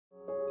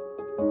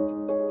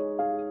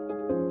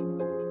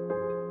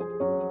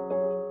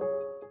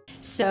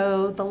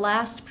So the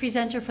last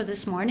presenter for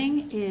this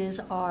morning is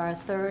our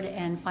third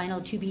and final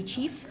to-be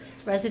chief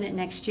resident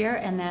next year,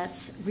 and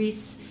that's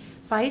Reese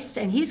Feist,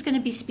 and he's going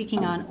to be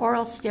speaking on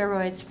oral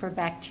steroids for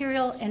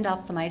bacterial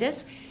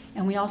endophthalmitis.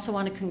 And we also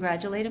want to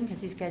congratulate him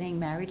because he's getting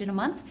married in a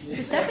month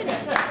to Stephanie.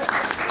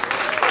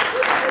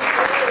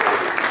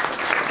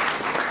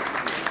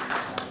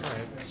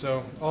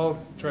 So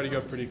I'll try to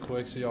go pretty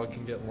quick so y'all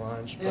can get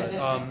lunch.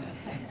 But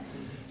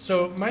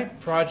so my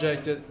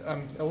project,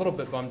 I'm a little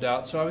bit bummed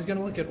out. So I was going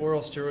to look at oral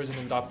steroids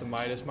and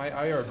endophthalmitis. My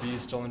IRB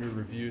is still under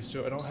review,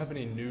 so I don't have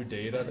any new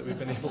data that we've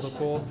been able to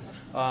pull.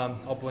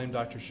 I'll blame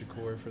Dr.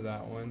 Shakur for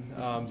that one.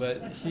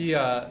 But he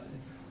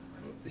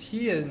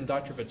and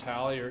Dr.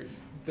 Vitale are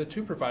the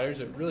two providers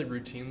that really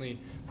routinely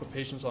put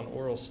patients on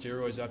oral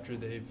steroids after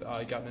they've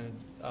gotten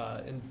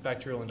in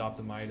bacterial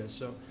endophthalmitis.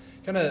 So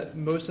kind of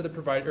most of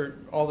the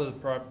all the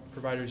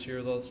providers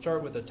here, they'll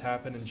start with a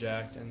tap and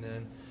inject, and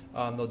then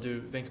they'll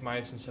do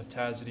vancomycin,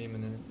 ceftazidime,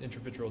 and then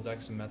intravitreal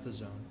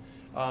dexamethasone.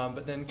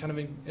 But then kind of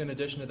in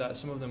addition to that,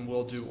 some of them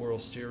will do oral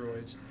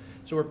steroids.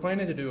 So we're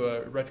planning to do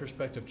a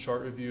retrospective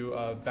chart review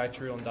of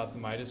bacterial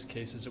endophthalmitis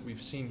cases that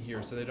we've seen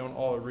here. So they don't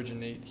all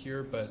originate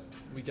here, but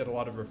we get a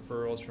lot of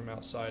referrals from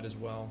outside as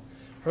well.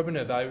 We're hoping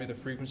to evaluate the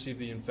frequency of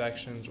the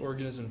infections,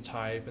 organism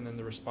type, and then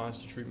the response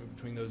to treatment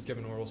between those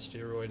given oral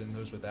steroid and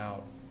those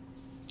without.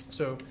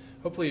 So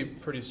hopefully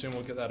pretty soon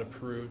we'll get that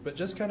approved. But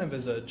just kind of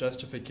as a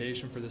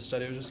justification for this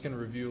study, I was just going to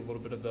review a little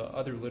bit of the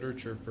other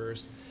literature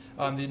first.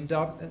 The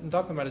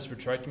endophthalmitis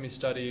vitrectomy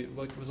study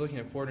was looking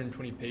at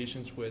 420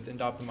 patients with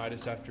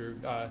endophthalmitis after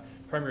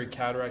primary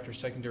cataract or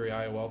secondary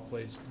IOL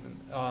placement.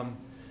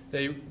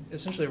 They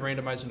essentially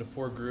randomized into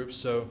 4 groups.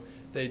 So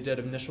they did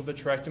initial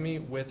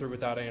vitrectomy with or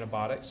without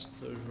antibiotics.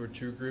 So there were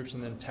 2 groups,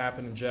 and then tap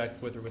and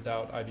inject with or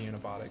without IV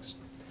antibiotics.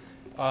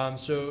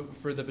 So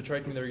for the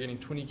vitrectomy, they were getting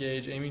 20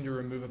 gauge, aiming to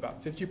remove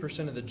about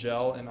 50% of the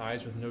gel in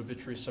eyes with no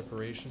vitreous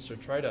separation. So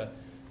tried a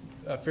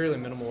fairly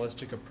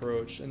minimalistic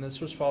approach. And this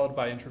was followed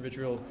by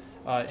intravitreal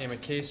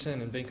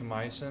amikacin and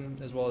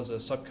vancomycin, as well as a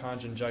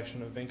subconj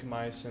injection of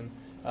vancomycin,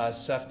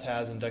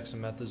 ceftaz, and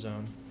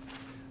dexamethasone.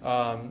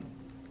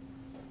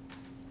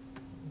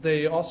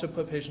 They also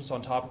put patients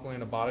on topical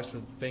antibiotics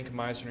with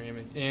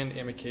vancomycin and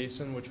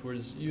amikacin, which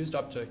was used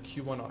up to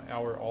Q1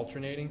 hour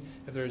alternating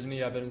if there was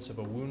any evidence of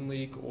a wound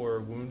leak or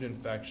wound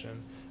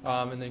infection,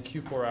 and then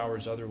Q4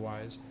 hours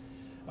otherwise.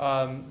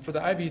 For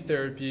the IV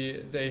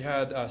therapy, they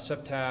had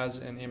ceftaz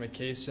and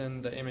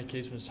amikacin. The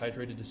amikacin was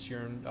titrated to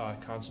serum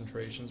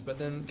concentrations. But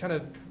then kind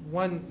of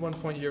one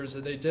point here is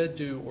that they did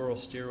do oral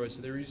steroids.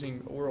 So they were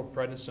using oral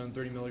prednisone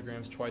 30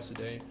 milligrams twice a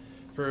day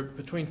for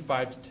between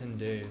 5 to 10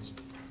 days.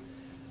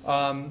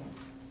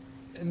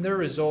 In their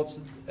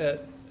results,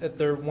 at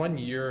their 1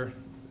 year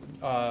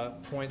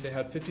point, they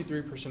had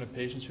 53% of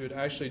patients who had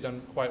actually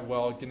done quite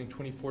well, getting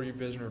 20/40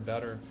 vision or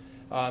better.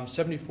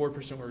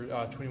 74% were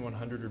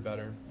 2100 or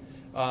better.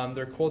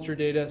 Their culture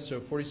data,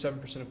 so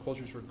 47% of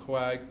cultures were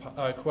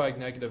coag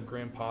negative,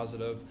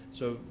 gram-positive,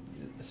 so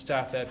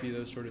staph epi,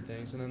 those sort of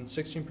things, and then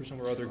 16%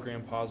 were other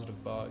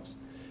gram-positive bugs.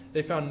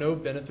 They found no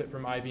benefit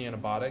from IV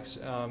antibiotics,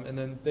 and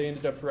then they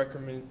ended up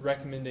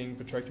recommending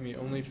vitrectomy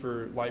only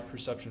for light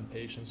perception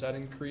patients. That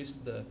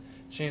increased the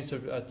chance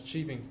of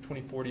achieving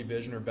 20/40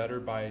 vision or better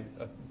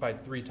by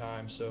 3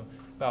 times. So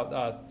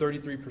about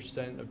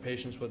 33% of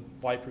patients with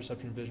light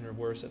perception vision or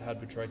worse that had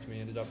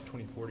vitrectomy ended up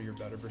 20/40 or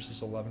better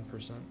versus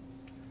 11%.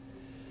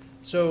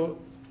 So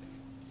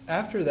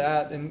after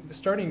that, and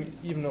starting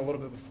even a little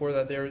bit before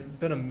that, there had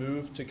been a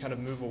move to kind of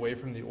move away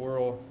from the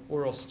oral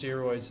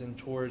steroids and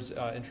towards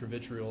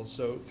intravitreals.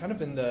 So kind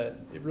of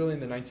really in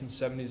the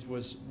 1970s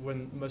was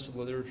when most of the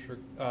literature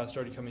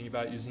started coming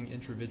about using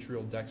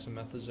intravitreal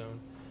dexamethasone.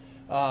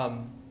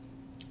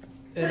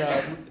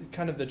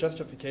 Kind of the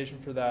justification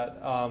for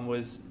that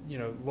was,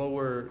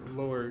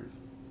 lower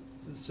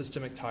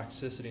systemic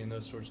toxicity and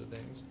those sorts of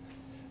things.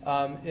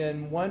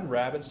 In one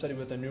rabbit study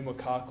with a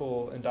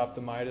pneumococcal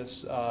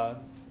endophthalmitis,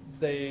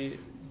 they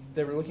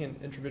were looking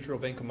at intravitreal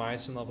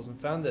vancomycin levels and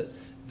found that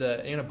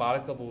the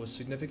antibiotic level was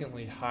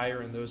significantly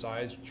higher in those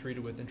eyes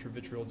treated with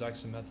intravitreal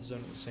dexamethasone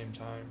at the same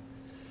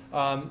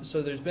time.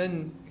 So there's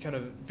been kind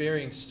of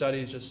varying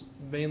studies, just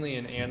mainly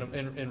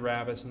in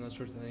rabbits and those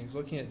sorts of things,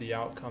 looking at the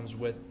outcomes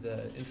with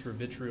the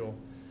intravitreal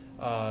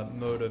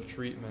mode of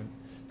treatment.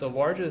 The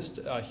largest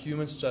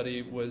human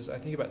study was, I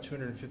think, about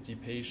 250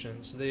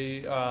 patients.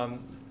 They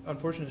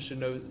unfortunately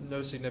showed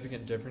no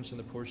significant difference in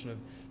the portion of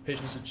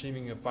patients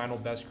achieving a final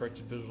best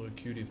corrected visual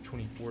acuity of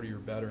 20/40 or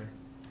better.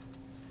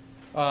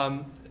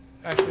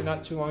 Actually,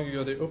 not too long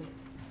ago,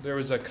 there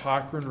was a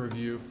Cochrane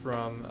review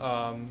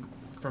from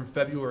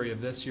February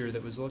of this year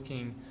that was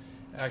looking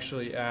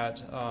actually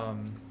at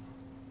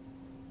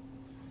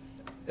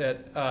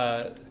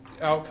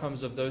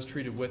outcomes of those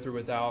treated with or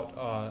without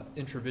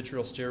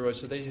intravitreal steroids.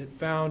 So they had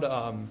found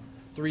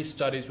 3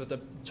 studies with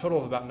a total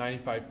of about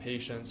 95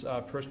 patients,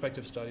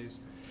 prospective studies.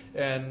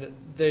 And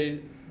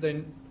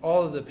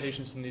all of the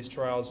patients in these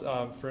trials,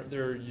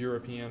 they're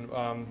European,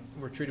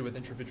 were treated with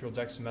intravitreal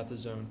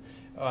dexamethasone,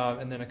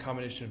 and then a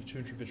combination of 2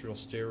 intravitreal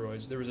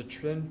steroids. There was a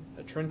trend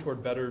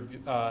toward better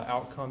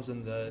outcomes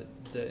in the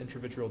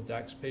intravitreal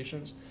dex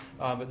patients,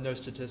 but no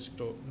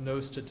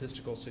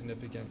statistical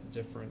significant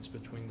difference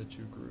between the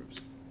 2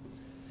 groups.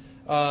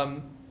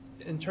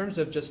 In terms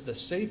of just the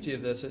safety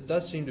of this, it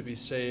does seem to be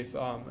safe.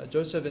 A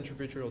dose of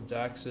intravitreal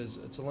dex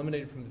it's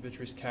eliminated from the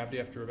vitreous cavity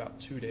after about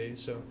 2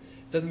 days, so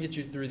it doesn't get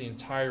you through the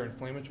entire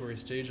inflammatory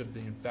stage of the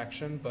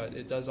infection, but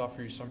it does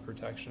offer you some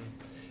protection.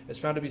 It's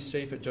found to be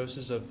safe at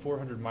doses of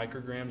 400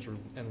 micrograms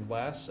and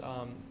less.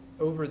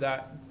 Over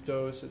that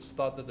dose, it's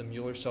thought that the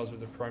Mueller cells are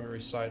the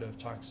primary site of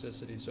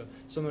toxicity, so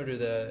similar to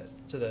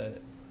the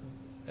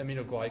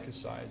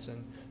aminoglycosides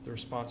and the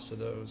response to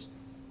those.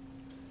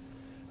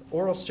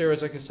 Oral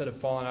steroids, like I said, have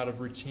fallen out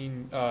of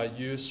routine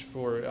use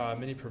for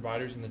many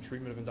providers in the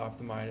treatment of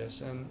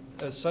endophthalmitis. And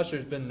as such,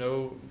 there's been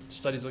no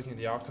studies looking at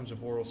the outcomes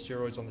of oral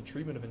steroids on the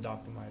treatment of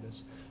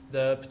endophthalmitis.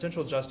 The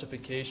potential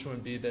justification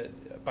would be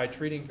that by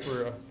treating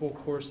for a full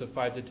course of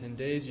 5 to 10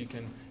 days, you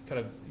can kind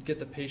of get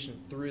the patient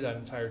through that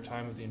entire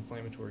time of the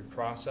inflammatory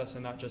process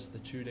and not just the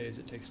 2 days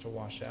it takes to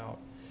wash out.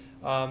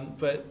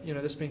 But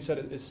this being said,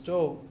 it's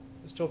still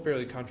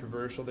fairly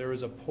controversial. There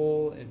was a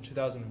poll in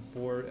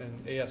 2004 in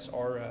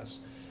ASRS.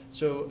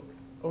 So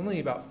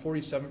only about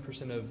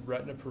 47% of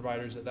retina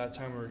providers at that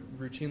time were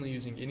routinely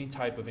using any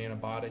type of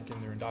antibiotic in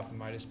their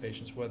endophthalmitis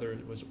patients, whether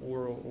it was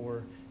oral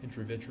or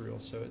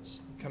intravitreal. So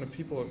it's kind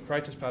of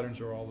practice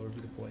patterns are all over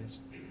the place.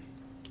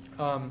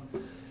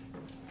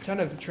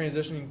 Kind of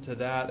transitioning to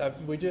that,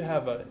 we do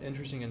have an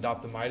interesting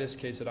endophthalmitis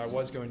case that I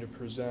was going to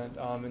present,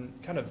 and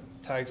kind of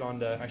tags on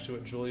to actually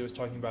what Julie was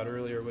talking about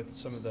earlier with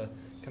some of the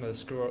kind of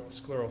the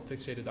scleral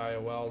fixated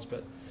IOLs.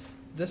 But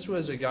this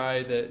was a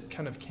guy that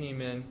kind of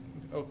came in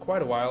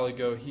quite a while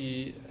ago.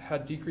 He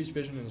had decreased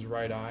vision in his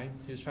right eye.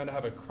 He was found to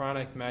have a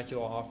chronic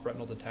macular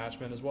off-retinal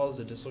detachment as well as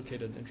a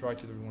dislocated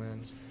intraocular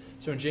lens.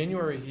 So in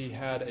January, he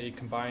had a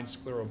combined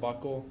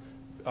sclerobuccal,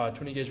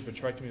 20 gauge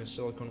vitrectomy with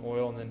silicone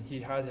oil, and then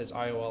he had his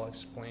IOL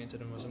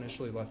explanted and was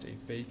initially left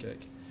aphakic.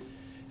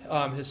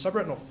 His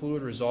subretinal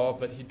fluid resolved,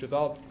 but he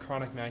developed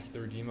chronic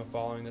macular edema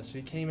following this. So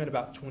he came in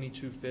about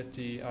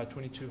 2250,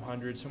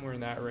 2200, somewhere in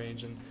that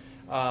range, and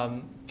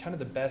kind of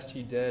the best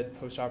he did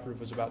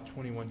post-operative was about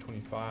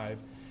 2125.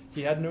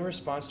 He had no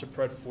response to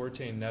Pred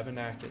Forte and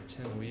Nevanac at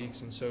 10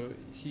 weeks, and so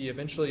he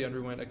eventually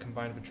underwent a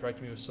combined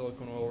vitrectomy with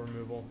silicone oil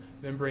removal,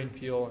 membrane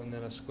peel, and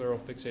then a scleral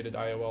fixated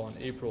IOL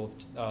in April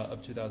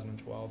of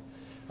 2012.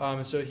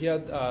 And so he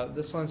had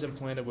this lens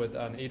implanted with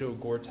an 8.0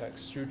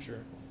 Gore-Tex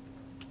suture.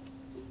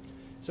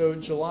 So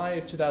in July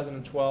of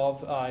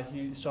 2012,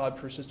 he still had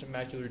persistent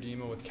macular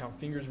edema with count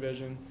fingers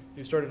vision.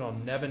 He started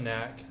on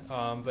Nevanac,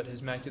 but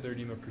his macular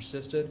edema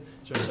persisted.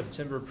 So in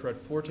September, Pred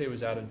Forte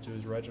was added to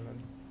his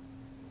regimen.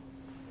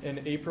 In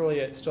April,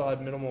 he still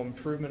had minimal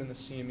improvement in the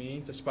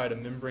CME, despite a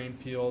membrane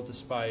peel,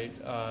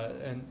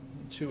 and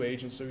 2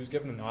 agents. So he was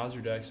given an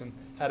Ozurdex and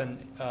had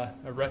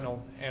a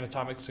retinal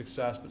anatomic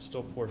success, but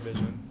still poor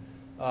vision.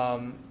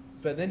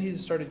 But then he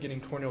started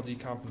getting corneal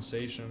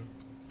decompensation.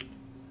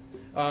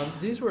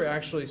 These were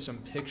actually some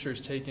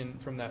pictures taken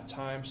from that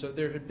time. So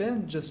there had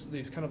been just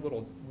these kind of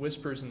little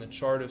whispers in the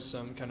chart of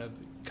some kind of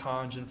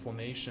conj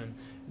inflammation.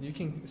 And you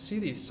can see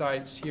these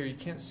sites here. You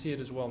can't see it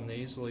as well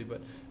nasally,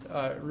 but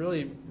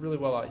really, really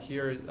well out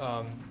here,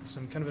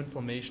 some kind of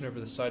inflammation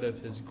over the site of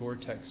his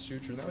Gore-Tex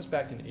suture. And that was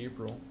back in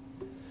April.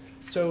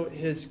 So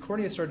his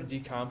cornea started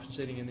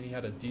decompensating, and then he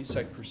had a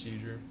DSEC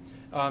procedure.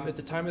 At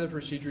the time of the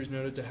procedure, he was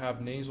noted to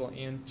have nasal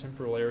and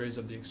temporal areas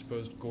of the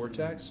exposed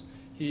Gore-Tex.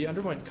 He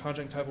underwent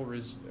conjunctival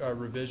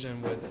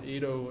revision with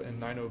 8.0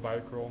 and 9.0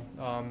 Vicryl.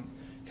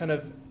 Kind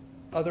of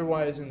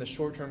otherwise, in the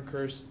short-term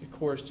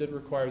course, did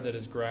require that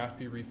his graft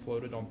be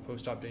refloated on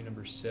post-op day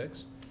number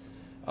 6.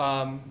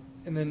 And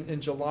then in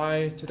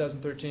July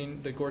 2013,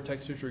 the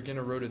Gore-Tex suture again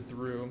eroded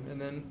through.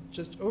 And then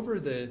just over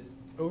the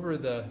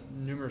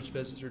numerous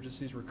visits are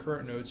just these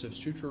recurrent notes of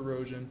suture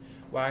erosion,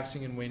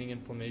 waxing and waning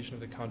inflammation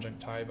of the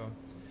conjunctiva.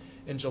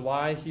 In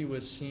July, he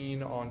was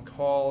seen on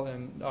call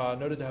and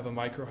noted to have a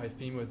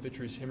microhyphema with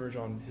vitreous hemorrhage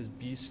on his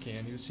B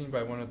scan. He was seen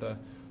by one of the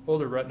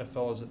older retina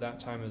fellows at that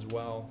time as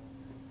well.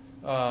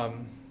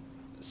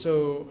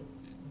 So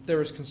there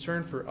was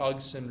concern for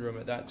UGG syndrome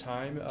at that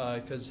time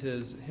because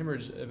his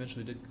hemorrhage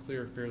eventually did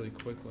clear fairly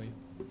quickly.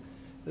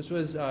 This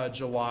was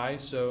July,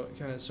 so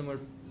kind of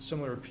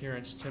similar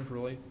appearance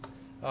temporally,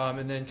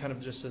 and then kind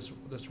of just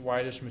this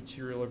whitish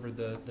material over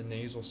the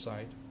nasal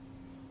site.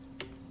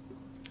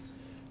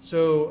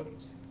 So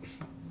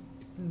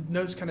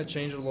notes kind of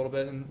changed a little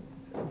bit, and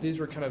these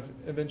were kind of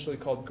eventually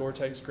called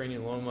Gore-Tex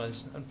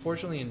granulomas.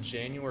 Unfortunately, in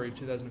January of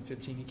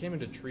 2015, he came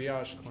into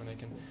triage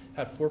clinic and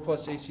had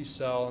 4+ AC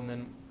cell, and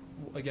then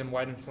again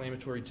white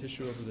inflammatory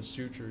tissue over the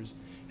sutures.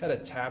 Had a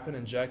tap and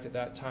inject at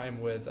that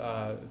time with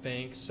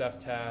Vanc,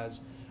 Ceftaz,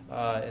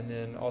 and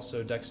then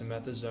also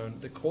dexamethasone.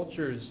 The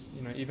cultures,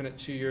 even at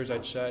 2 years I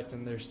checked,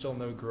 and there's still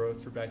no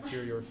growth for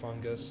bacteria or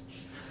fungus.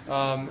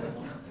 Kind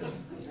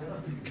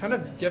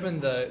of given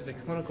the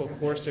clinical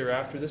course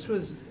thereafter, this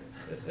was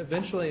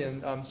eventually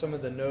in some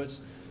of the notes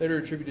later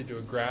attributed to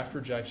a graft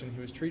rejection.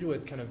 He was treated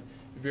with kind of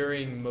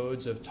varying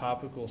modes of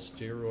topical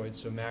steroids,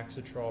 so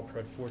Maxitrol,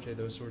 Predforte,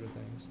 those sort of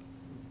things.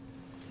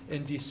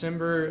 In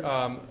December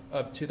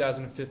of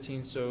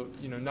 2015, so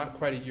not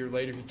quite a year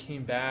later, he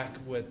came back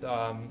with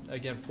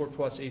again 4+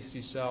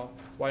 ACD cell,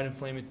 wide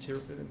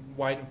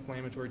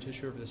inflammatory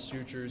tissue over the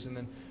sutures, and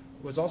then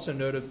was also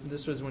noted.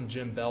 This was when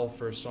Jim Bell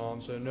first saw him.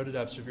 So noted to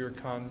have severe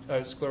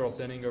scleral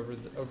thinning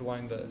with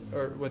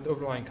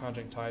overlying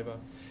conjunctiva.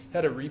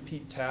 Had a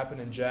repeat tap and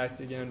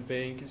inject again,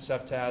 Vanc,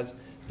 Ceftaz,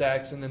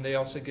 Dex, and then they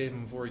also gave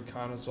him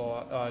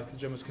voriconazole because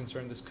Jim was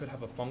concerned this could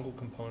have a fungal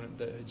component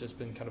that had just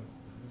been kind of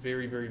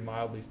very, very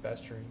mildly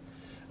festering.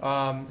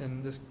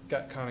 And this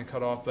got kind of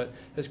cut off, but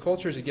his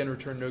cultures again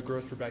returned no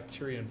growth for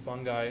bacteria and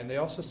fungi, and they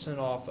also sent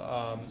off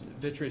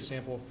vitreous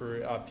sample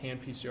for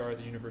pan-PCR at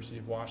the University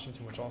of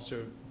Washington, which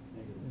also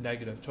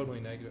negative, totally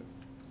negative.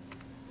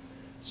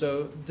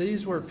 So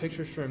these were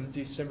pictures from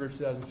December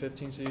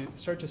 2015, so you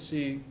start to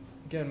see,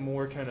 again,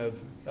 more kind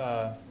of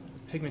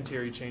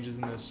pigmentary changes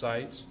in those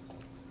sites.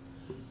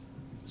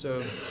 So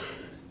you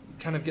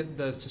kind of get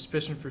the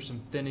suspicion for some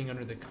thinning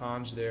under the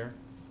conj there.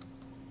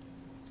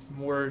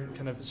 More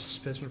kind of a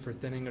suspicion for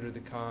thinning under the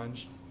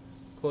conj,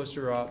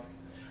 closer up,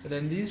 and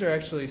then these are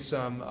actually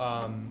some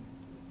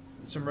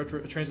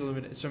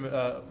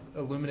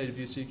illuminated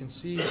view, so you can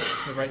see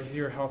right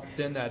here how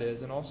thin that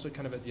is, and also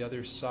kind of at the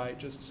other site,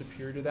 just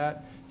superior to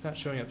that. It's not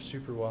showing up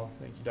super well.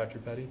 Thank you, Dr.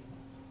 Petty.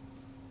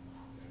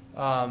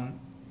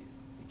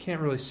 Can't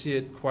really see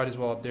it quite as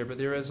well up there, but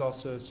there is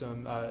also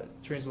some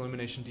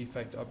transillumination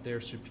defect up there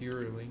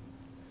superiorly.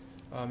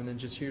 And then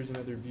just here's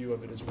another view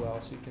of it as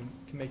well, so you can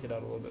make it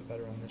out a little bit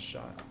better on this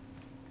shot.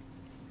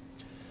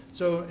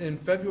 So in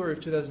February of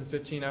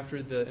 2015,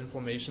 after the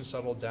inflammation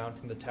settled down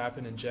from the tap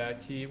and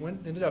inject, he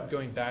ended up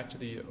going back to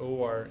the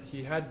OR.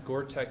 He had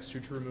Gore-Tex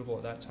suture removal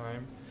at that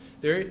time.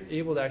 They're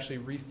able to actually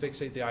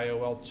refixate the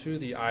IOL to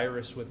the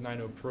iris with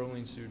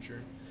 9-O-proline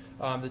suture.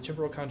 The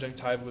temporal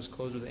conjunctiva was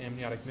closed with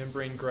amniotic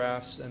membrane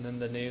grafts, and then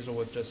the nasal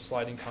with just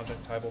sliding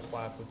conjunctival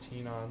flap with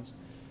tenons.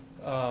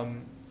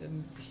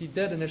 And he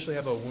did initially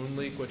have a wound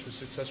leak, which was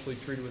successfully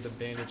treated with a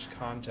bandaged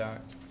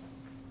contact.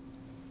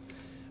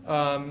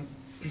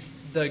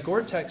 The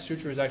Gore-Tex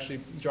suture was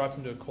actually dropped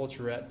into a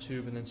culturette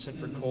tube and then sent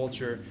for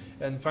culture,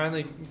 and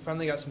finally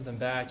got something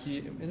back. He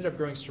ended up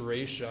growing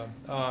serratia,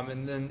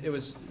 and then it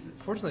was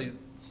fortunately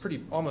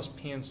almost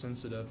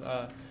pan-sensitive.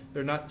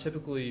 They're not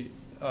typically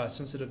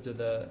sensitive to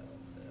the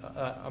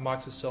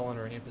amoxicillin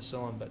or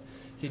ampicillin, but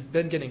he'd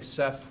been getting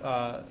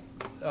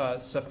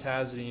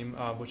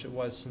ceftazidime, which it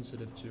was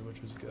sensitive to,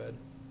 which was good.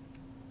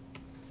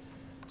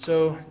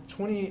 So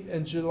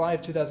in July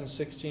of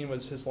 2016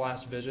 was his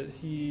last visit.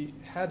 He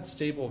had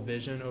stable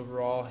vision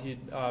overall.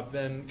 He'd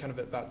been kind of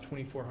at about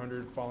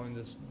 2400 following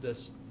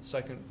this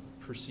second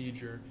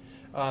procedure.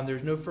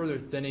 There's no further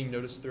thinning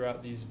noticed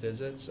throughout these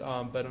visits,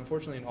 but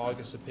unfortunately in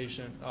August the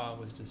patient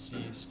was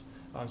deceased.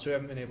 So we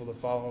haven't been able to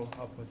follow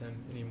up with him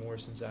anymore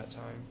since that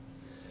time.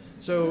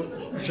 So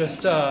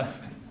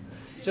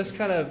just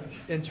kind of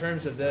in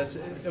terms of this,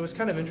 it was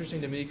kind of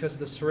interesting to me because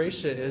the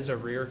serratia is a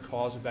rare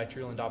cause of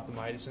bacterial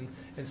endophthalmitis,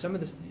 and some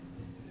of the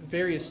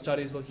various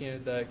studies looking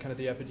at the kind of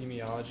the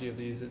epidemiology of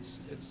these,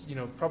 it's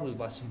probably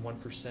less than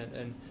 1%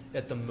 and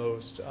at the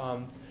most.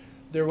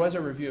 There was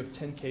a review of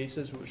 10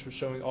 cases which was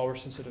showing all were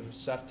sensitive to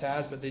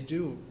Ceftaz, but they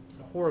do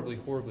horribly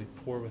poor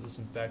with this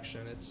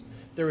infection.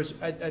 There was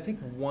I think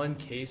one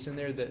case in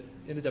there that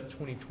ended up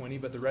 20/20,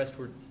 but the rest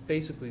were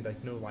basically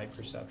like no light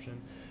perception.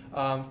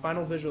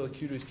 Final visual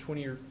acuity was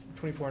 20 or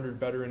 2400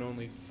 better in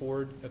only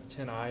 4 of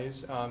 10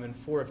 eyes, and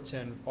 4 of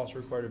 10 also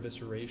required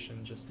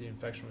evisceration. Just the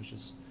infection was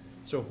just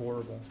so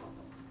horrible.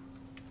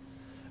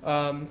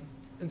 And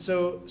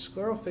so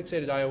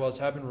sclerofixated IOLs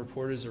have been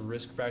reported as a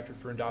risk factor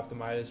for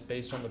endophthalmitis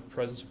based on the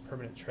presence of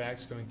permanent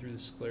tracts going through the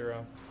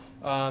sclera.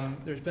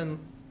 There's been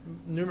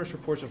numerous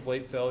reports of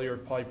late failure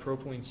of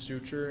polypropylene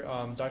suture.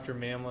 Dr.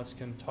 Mamlis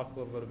can talk a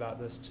little bit about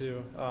this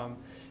too.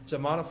 It's a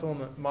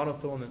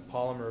monofilament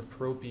polymer of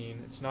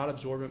propene. It's not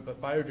absorbent, but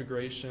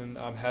biodegradation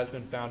has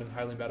been found in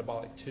highly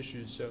metabolic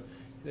tissues. So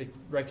they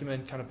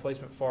recommend kind of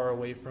placement far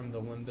away from the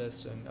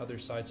limbus and other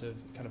sites of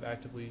kind of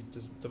actively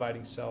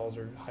dividing cells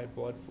or high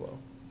blood flow.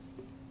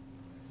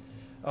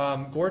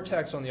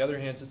 Gore-Tex, on the other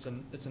hand,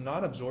 it's a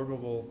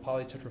non-absorbable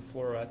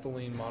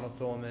polytetrafluoroethylene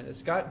monofilament.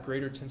 It's got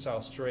greater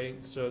tensile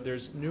strength, so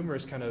there's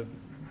numerous kind of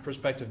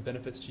prospective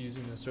benefits to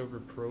using this over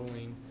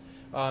Prolene.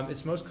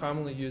 It's most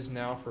commonly used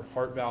now for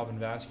heart valve and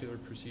vascular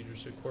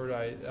procedures, so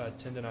choroidal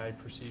tendinite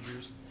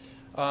procedures.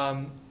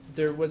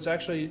 There was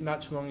actually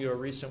not too long ago a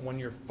recent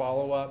one-year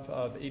follow-up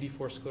of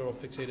 84 scleral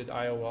fixated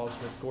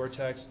IOLs with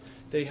Gore-Tex.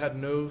 They had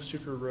no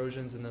suture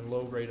erosions and then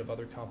low rate of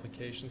other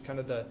complications. Kind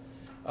of the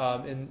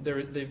And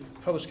they've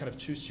published kind of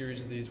 2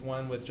 series of these,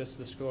 one with just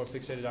the scleral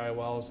fixated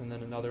IOLs and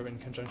then another in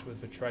conjunction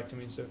with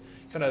vitrectomy. So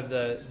kind of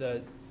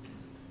the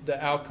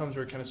outcomes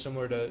are kind of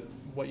similar to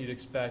what you'd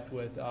expect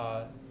with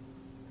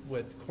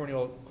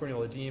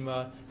corneal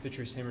edema,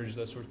 vitreous hemorrhages,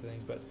 those sorts of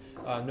things, but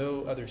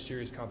no other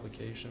serious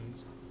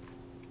complications.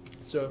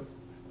 So,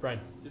 Brian.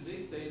 Did they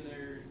say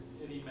there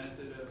any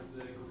method of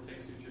the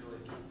Gore-Tex suture,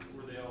 like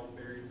were they all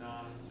buried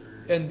knots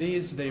or? And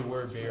these, they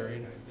were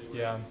buried. They were.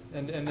 Yeah,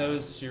 and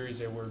those series,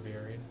 they were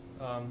buried.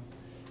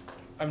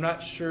 I'm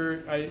not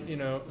sure,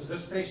 Was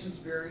this patient's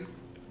buried?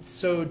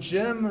 So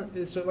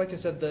Jim, so like I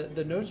said,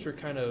 the notes were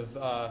kind of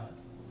a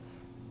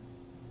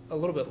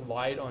little bit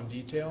light on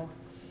detail.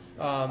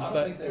 I don't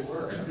But think they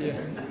were.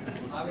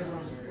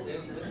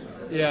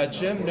 yeah,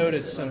 Jim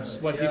noted some,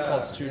 what he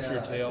called suture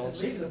It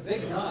tails. leaves a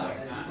big knot.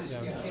 You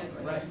Yeah. can't,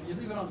 right, you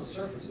leave it on the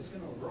surface, it's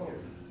gonna erode.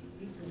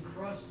 You can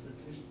crush the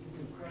tissue, you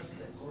can crush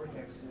that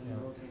cortex and Yeah.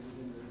 then rotate it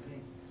into the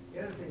thing. The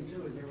other thing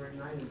too is they were at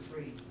 9 and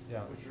 3,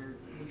 Yeah. which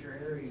are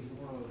areas you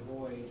want to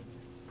avoid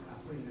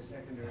putting a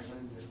secondary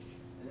lens in.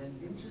 And then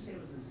didn't you say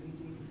it was a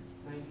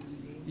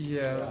ZZ-90ED?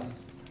 Yeah.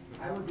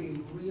 I would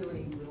be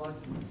really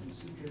reluctant to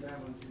suture that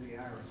one to the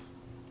iris.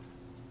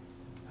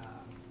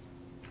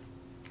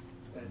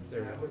 But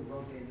There we I go. wouldn't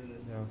rotate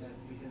it Yeah.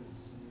 because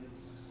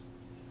it's,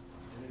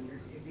 I mean,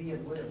 if he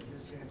had lived,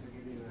 his chance of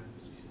getting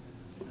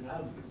an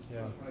out.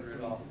 Yeah.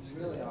 Really off.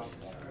 Really off.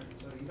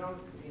 So you don't,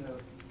 you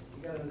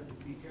gotta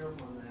be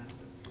careful on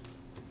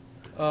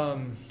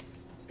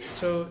that.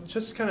 So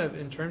just kind of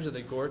in terms of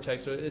the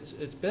Gore-Tex, so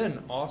it's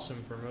been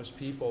awesome for most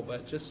people,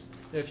 but just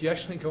if you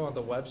actually go on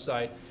the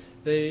website,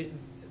 they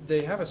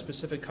have a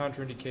specific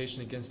contraindication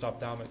against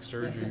ophthalmic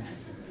surgery.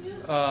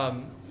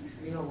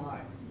 You know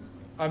why?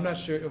 I'm not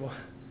sure.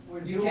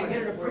 You can't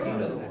get it approved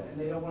And otherwise.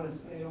 they don't want to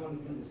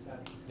do the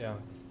study. Yeah.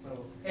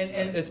 So, And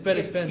It's been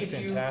if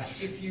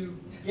fantastic. If you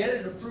get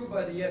it approved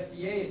by the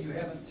FDA and you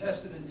haven't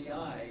tested in the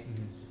eye,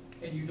 Mhm.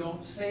 and you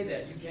don't say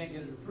that, you can't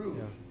get it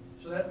approved.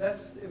 Yeah. So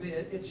that's, I mean,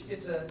 it's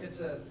a,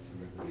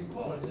 what do you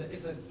call it?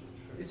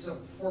 It's a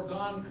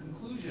foregone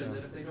conclusion Yeah.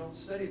 that if they don't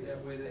study it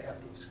that way, they have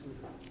to exclude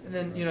it. And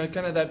then,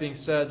 kind of that being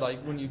said,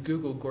 like when you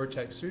Google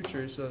Gore-Tex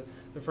sutures, the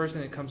first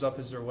thing that comes up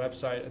is their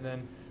website, and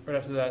then right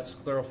after that,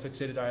 scleral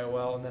fixated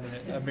IOL, and then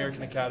an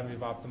American Academy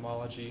of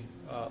Ophthalmology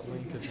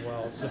link as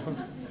well. So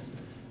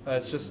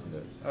it's just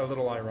a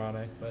little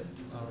ironic, but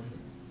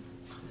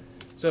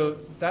so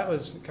that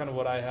was kind of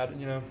what I had.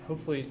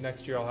 Hopefully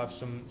next year I'll have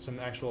some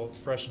actual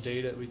fresh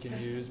data that we can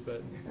use,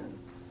 but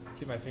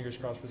keep my fingers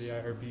crossed for the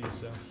IRB.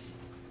 So,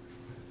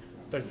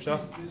 Dr. Patel?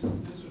 This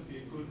would be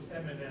a good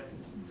M&M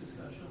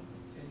discussion.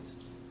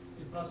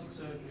 In plastic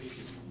surgery,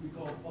 we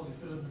call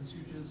polyfilament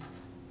sutures.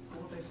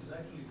 Gore-Tex is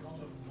actually not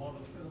a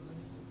monofilament,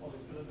 it's a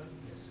polyfilament,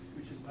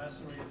 which is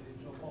macerated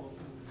into a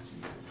polyfilament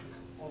suture, so it's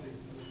a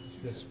polyfilament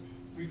suture. Yes.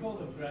 We call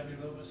them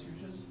granuloma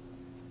sutures,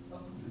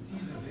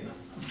 teasingly,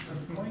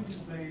 but the point is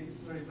made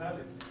very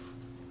valid.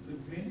 The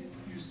minute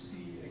you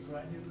see a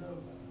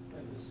granuloma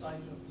at the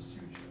site of the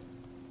suture,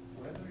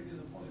 whether it is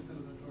a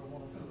polyfilament or a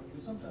monofilament,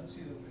 you sometimes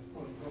see them with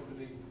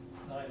polypropylene,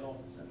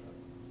 nylon, etc.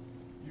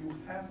 You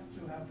have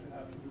to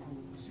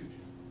remove the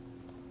suture.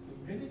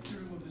 The minute you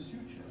remove the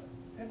suture,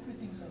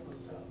 everything settles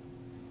down.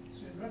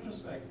 So in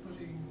retrospect,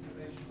 putting the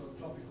patient on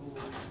topical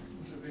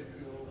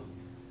intravitreal,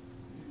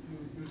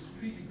 you're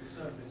treating the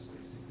surface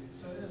basically.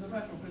 So as a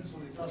matter of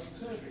principle in plastic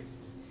surgery,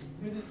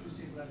 the minute you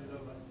see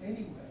granuloma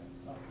anywhere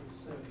after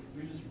surgery,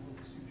 we just remove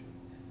the suture.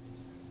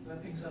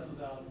 Let things settle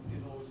down, you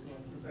can always go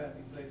and repair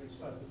things later as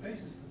far as the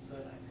face is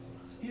concerned.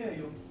 Here,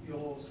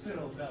 your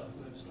scleral belt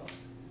will have stopped.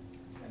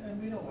 And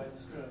we know why the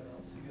scleral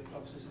melts. You get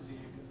toxicity,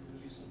 you can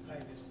release some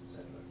kinase,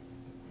 etc.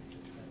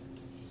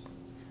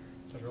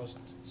 Dr.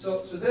 Olson? So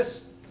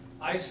this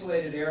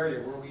isolated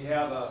area where we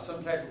have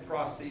some type of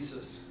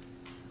prosthesis,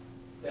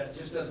 that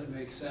just doesn't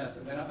make sense.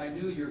 I mean, I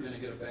knew you were going to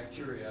get a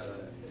bacteria out of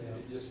it.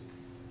 It just,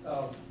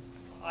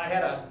 I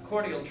had a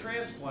corneal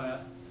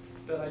transplant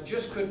that I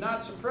just could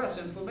not suppress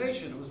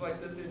inflammation. It was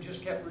like it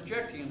just kept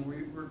rejecting, and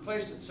we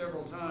replaced it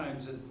several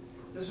times. And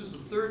this was the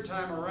 3rd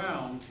time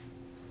around,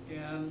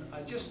 and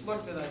I just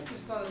looked and I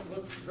just thought it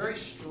looked very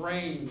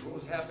strange what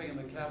was happening in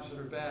the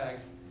capsular bag.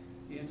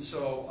 And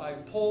so I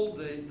pulled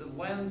the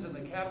lens and the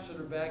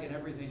capsular bag and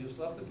everything, just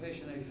left the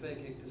patient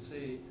aphakic to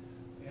see.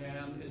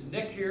 And is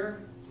Nick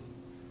here?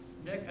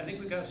 Nick, I think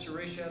we got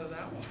serratia out of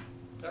that one.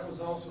 That was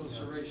also a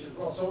serratia as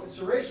well. So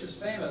serratia is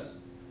famous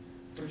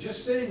for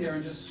just sitting there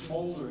and just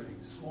smoldering,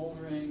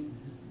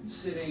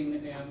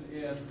 sitting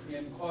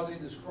and causing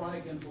this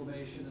chronic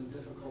inflammation and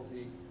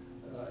difficulty.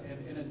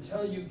 And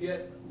until you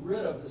get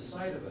rid of the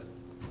site of it,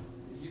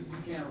 you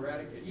can't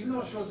eradicate it. Even though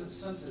it shows it's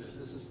sensitive,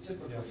 this is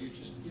typical. Yeah.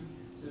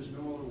 There's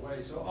no other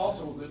way. So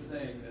also a good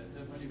thing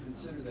that when you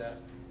consider that,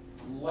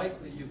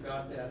 likely you've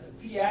got that.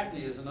 P.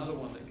 acne is another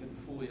one that can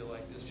fool you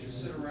like this.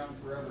 Just sit around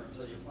forever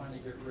until you finally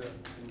get rid.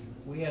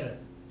 We had a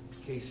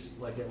case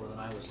like that where an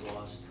eye was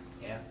lost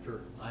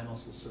after eye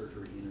muscle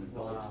surgery in an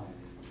adult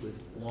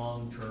with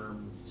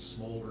long-term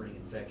smoldering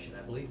infection.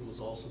 I believe it was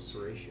also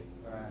serratia.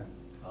 Right.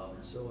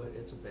 So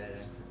it's a bad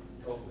actor.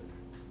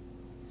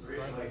 Reese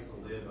likes to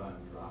live on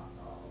drop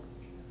balls.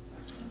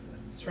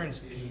 It turns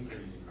pink.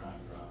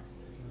 Drops.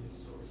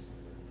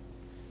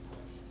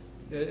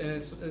 Yeah, and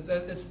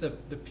it's the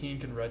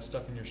pink and red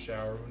stuff in your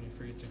shower when you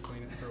forget to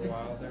clean it for a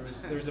while. There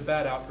was a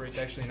bad outbreak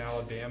actually in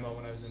Alabama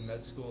when I was in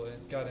med school.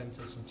 It got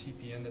into some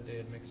TPN that they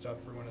had mixed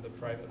up for one of the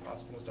private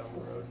hospitals down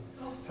the road.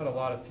 Had a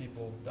lot of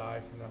people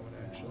die from that one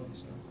actually.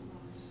 So,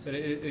 but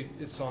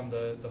it's on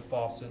the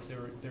faucets. They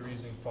were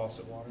using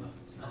faucet water.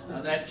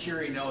 On that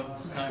cheery note,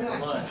 it's time for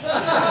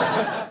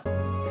lunch.